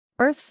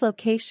Earth's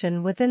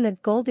location within the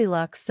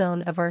Goldilocks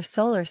zone of our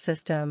solar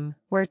system,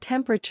 where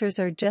temperatures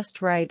are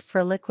just right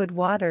for liquid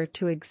water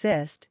to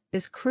exist,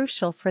 is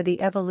crucial for the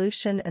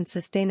evolution and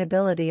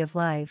sustainability of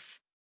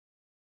life.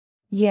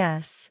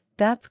 Yes,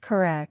 that's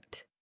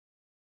correct.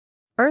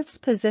 Earth's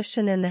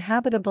position in the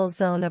habitable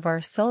zone of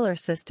our solar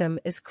system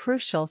is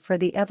crucial for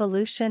the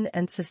evolution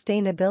and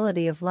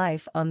sustainability of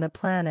life on the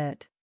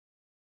planet.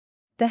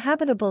 The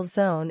habitable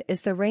zone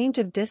is the range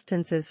of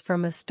distances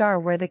from a star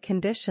where the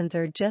conditions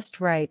are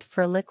just right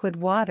for liquid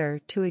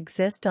water to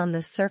exist on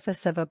the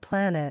surface of a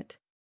planet.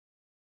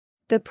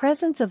 The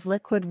presence of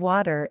liquid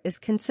water is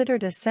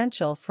considered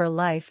essential for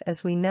life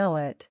as we know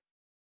it.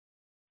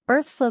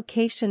 Earth's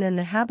location in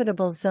the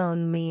habitable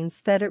zone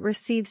means that it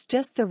receives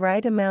just the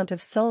right amount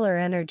of solar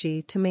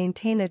energy to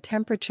maintain a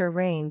temperature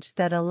range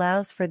that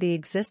allows for the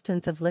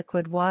existence of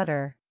liquid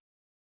water.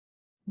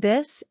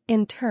 This,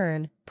 in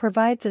turn,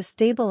 provides a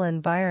stable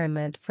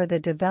environment for the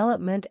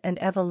development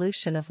and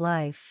evolution of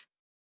life.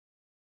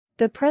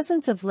 The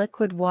presence of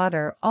liquid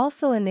water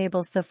also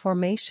enables the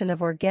formation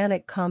of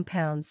organic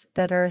compounds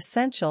that are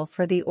essential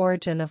for the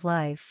origin of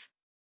life.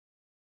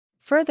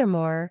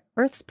 Furthermore,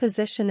 Earth's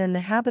position in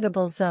the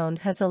habitable zone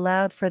has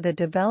allowed for the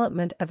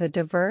development of a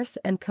diverse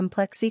and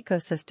complex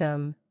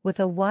ecosystem, with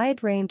a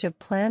wide range of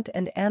plant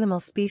and animal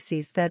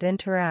species that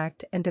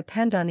interact and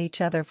depend on each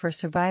other for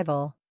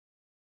survival.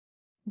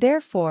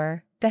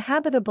 Therefore, the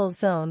habitable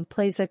zone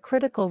plays a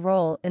critical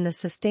role in the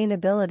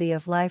sustainability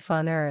of life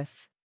on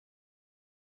Earth.